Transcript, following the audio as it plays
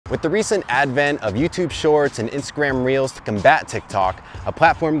With the recent advent of YouTube Shorts and Instagram Reels to combat TikTok, a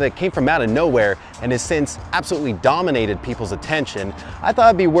platform that came from out of nowhere and has since absolutely dominated people's attention, I thought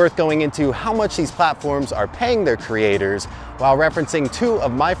it'd be worth going into how much these platforms are paying their creators while referencing two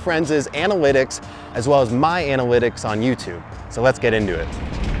of my friends' analytics as well as my analytics on YouTube. So let's get into it.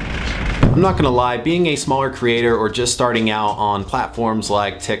 I'm not gonna lie, being a smaller creator or just starting out on platforms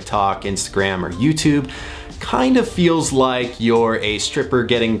like TikTok, Instagram, or YouTube kind of feels like you're a stripper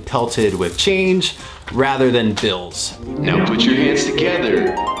getting pelted with change rather than bills. Now put your hands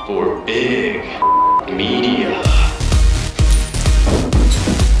together for Big Media.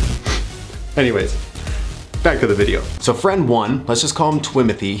 Anyways, back to the video. So friend one, let's just call him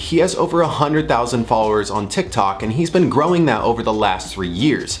Twimothy, he has over 100,000 followers on TikTok and he's been growing that over the last 3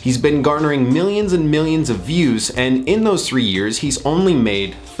 years. He's been garnering millions and millions of views, and in those 3 years, he's only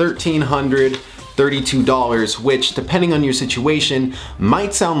made $1,332, which depending on your situation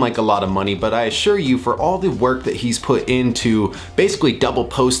might sound like a lot of money, but I assure you, for all the work that he's put into basically double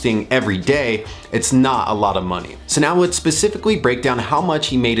posting every day, it's not a lot of money. So now let's specifically break down how much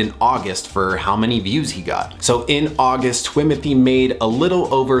he made in August for how many views he got. So in August, Twimothy made a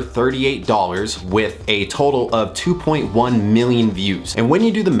little over $38 with a total of 2.1 million views. And when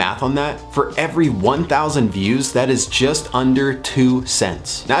you do the math on that, for every 1,000 views, that is just under 2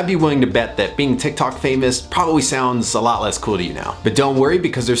 cents. Now I'd be willing to bet that being TikTok famous probably sounds a lot less cool to you now. But don't worry,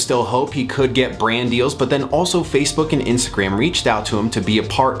 because there's still hope. He could get brand deals, but then also Facebook and Instagram reached out to him to be a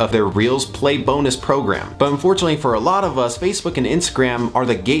part of their Reels Play bonus program. But unfortunately for a lot of us, Facebook and Instagram are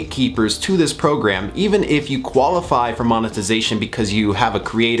the gatekeepers to this program. Even if you qualify for monetization because you have a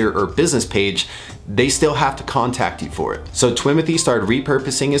creator or business page, they still have to contact you for it. So Twimothy started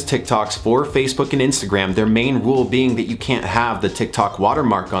repurposing his TikToks for Facebook and Instagram, their main rule being that you can't have the TikTok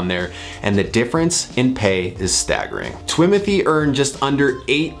watermark on there, and the difference in pay is staggering. Twimothy earned just under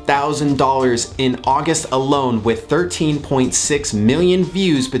 $8,000 in August alone with 13.6 million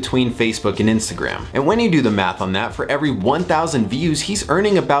views between Facebook and Instagram. And when you do the math on that, for every 1,000 views, he's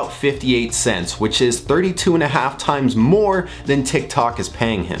earning about 58 cents, which is 32.5 times more than TikTok is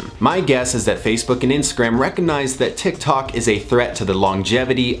paying him. My guess is that Facebook and Instagram recognize that TikTok is a threat to the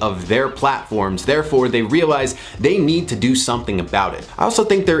longevity of their platforms, therefore they realize they need to do something about it. I also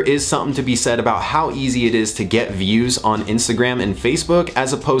think there is something to be said about how easy it is to get views on Instagram and Facebook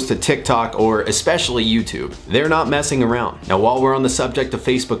as opposed to TikTok or especially YouTube. They're not messing around. Now while we're on the subject of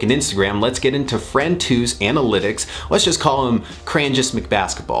Facebook and Instagram, let's get into friend two's analytics. Let's just call him Cranjus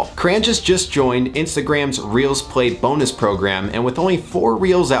McBasketball. Cranjus just joined Instagram's Reels Play bonus program, and with only 4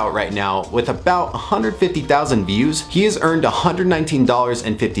 reels out right now with about 150,000 views, he has earned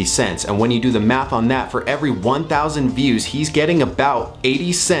 $119.50. And when you do the math on that, for every 1,000 views, he's getting about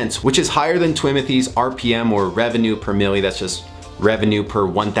 80 cents, which is higher than Twimothy's RPM, or revenue per milli. That's just revenue per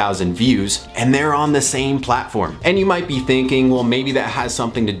 1,000 views, and they're on the same platform. And you might be thinking, well, maybe that has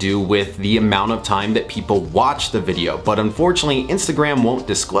something to do with the amount of time that people watch the video, but unfortunately Instagram won't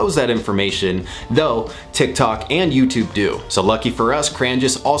disclose that information, though TikTok and YouTube do. So lucky for us,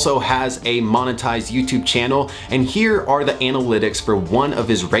 Cranjus also has a monetized YouTube channel, and here are the analytics for one of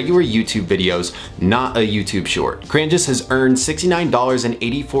his regular YouTube videos, not a YouTube short. Cranjus has earned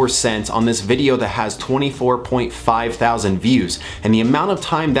 $69.84 on this video that has 24.5 thousand views, and the amount of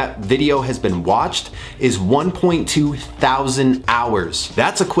time that video has been watched is 1.2 thousand hours.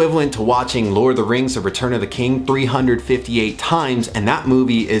 That's equivalent to watching Lord of the Rings: The Return of the King 358 times, and that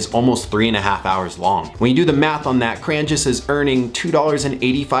movie is almost 3.5 hours long. When you do the math on that, Cranjus is earning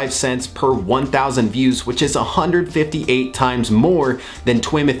 $2.85 per 1,000 views, which is 158 times more than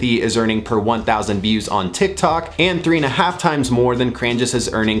Twimothy is earning per 1,000 views on TikTok, and 3.5 times more than Cranjus is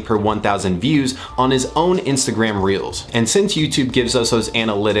earning per 1,000 views on his own Instagram Reels. And since YouTube gives us those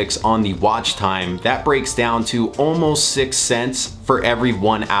analytics on the watch time, that breaks down to almost 6 cents for every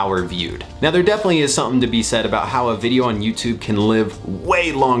 1 hour viewed. Now there definitely is something to be said about how a video on YouTube can live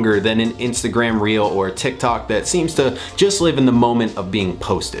way longer than an Instagram Reel or a TikTok that seems to just live in the moment of being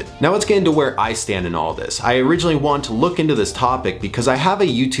posted. Now let's get into where I stand in all this. I originally wanted to look into this topic because I have a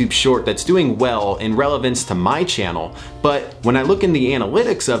YouTube short that's doing well in relevance to my channel, but when I look in the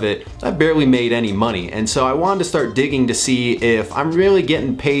analytics of it, I barely made any money, and so I wanted to start digging to see if I'm really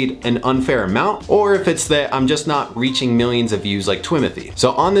getting paid an unfair amount, or if it's that I'm just not reaching millions of views like Twimothy.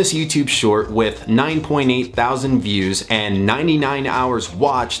 So on this YouTube short with 9.8 thousand views and 99 hours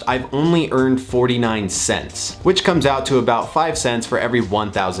watched, I've only earned 49 cents, which comes out to about 5 cents for every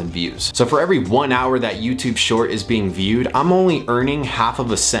 1,000 views. So for every 1 hour that YouTube short is being viewed, I'm only earning half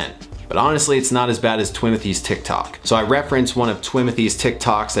of a cent. but honestly it's not as bad as Twimothy's TikTok. So I referenced one of Twimothy's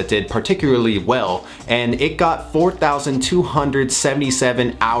TikToks that did particularly well, and it got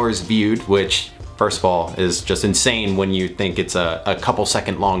 4,277 hours viewed, which first of all is just insane when you think it's a couple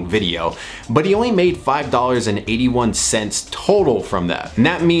second long video, but he only made $5.81 total from that. And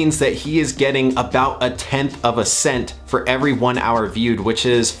that means that he is getting about 1/10 of a cent for every 1 hour viewed, which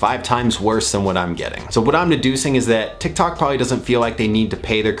is 5 times worse than what I'm getting. So what I'm deducing is that TikTok probably doesn't feel like they need to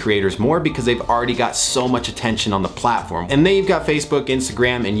pay their creators more because they've already got so much attention on the platform. And then you've got Facebook,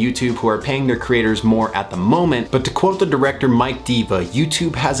 Instagram, and YouTube who are paying their creators more at the moment. But to quote the director Mike Diva,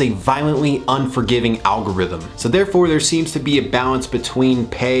 YouTube has a violently unforgiving algorithm. So therefore there seems to be a balance between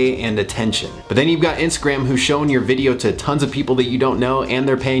pay and attention. But then you've got Instagram who's showing your video to tons of people that you don't know and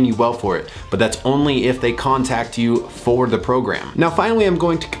they're paying you well for it. But that's only if they contact you for the program. Now finally I'm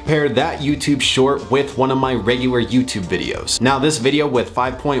going to compare that YouTube short with one of my regular YouTube videos. Now this video with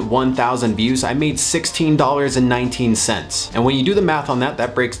 5.1 thousand views, I made $16.19. And when you do the math on that,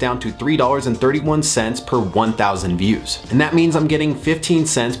 that breaks down to $3.31 per 1,000 views. And that means I'm getting 15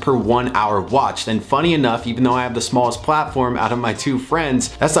 cents per 1 hour watched. And funny enough, even though I have the smallest platform out of my 2 friends,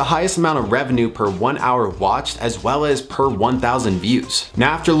 that's the highest amount of revenue per 1 hour watched as well as per 1,000 views.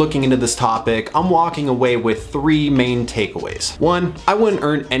 Now after looking into this topic, I'm walking away with 3 main takeaways. 1, I wouldn't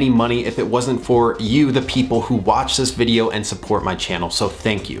earn any money if it wasn't for you, the people who watch this video and support my channel, so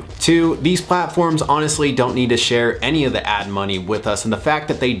thank you. 2, these platforms honestly don't need to share any of the ad money with us, and the fact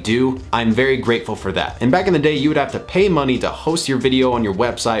that they do, I'm very grateful for that. And back in the day, you would have to pay money to host your video on your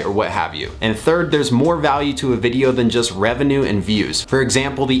website or what have you. And 3rd, there's more value to a video than just revenue and views. For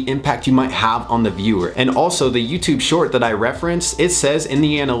example, the impact you might have on the viewer. And also the YouTube short that I referenced, it says in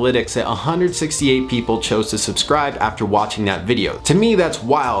the analytics that 168 people chose to subscribe after watching that video. To me, that's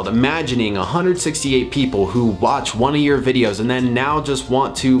wild, imagining 168 people who watch one of your videos and then now just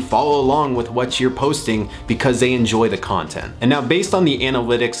want to follow along with what you're posting because they enjoy the content. And now based on the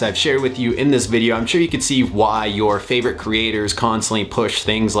analytics I've shared with you in this video, I'm sure you can see why your favorite creators constantly push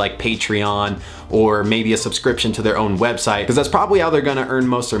things like Patreon or maybe a subscription to their own website, because that's probably how they're gonna earn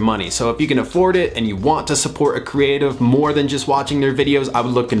most of their money. So if you can afford it and you want to support a creative more than just watching their videos, I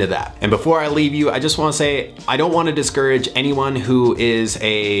would look into that. And before I leave you, I just wanna say, I don't wanna discourage anyone who is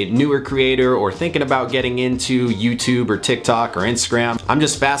a newer creator or thinking about getting into YouTube or TikTok or Instagram. I'm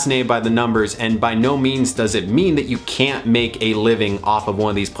just fascinated by the numbers, and by no means does it mean that you can't make a living off of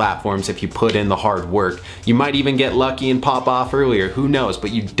one of these platforms if you put in the hard work. You might even get lucky and pop off earlier, who knows,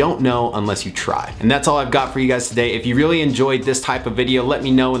 but you don't know unless you try. And that's all I've got for you guys today. If you really enjoyed this type of video, let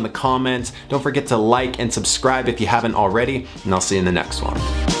me know in the comments. Don't forget to like and subscribe if you haven't already, and I'll see you in the next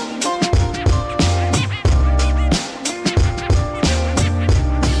one.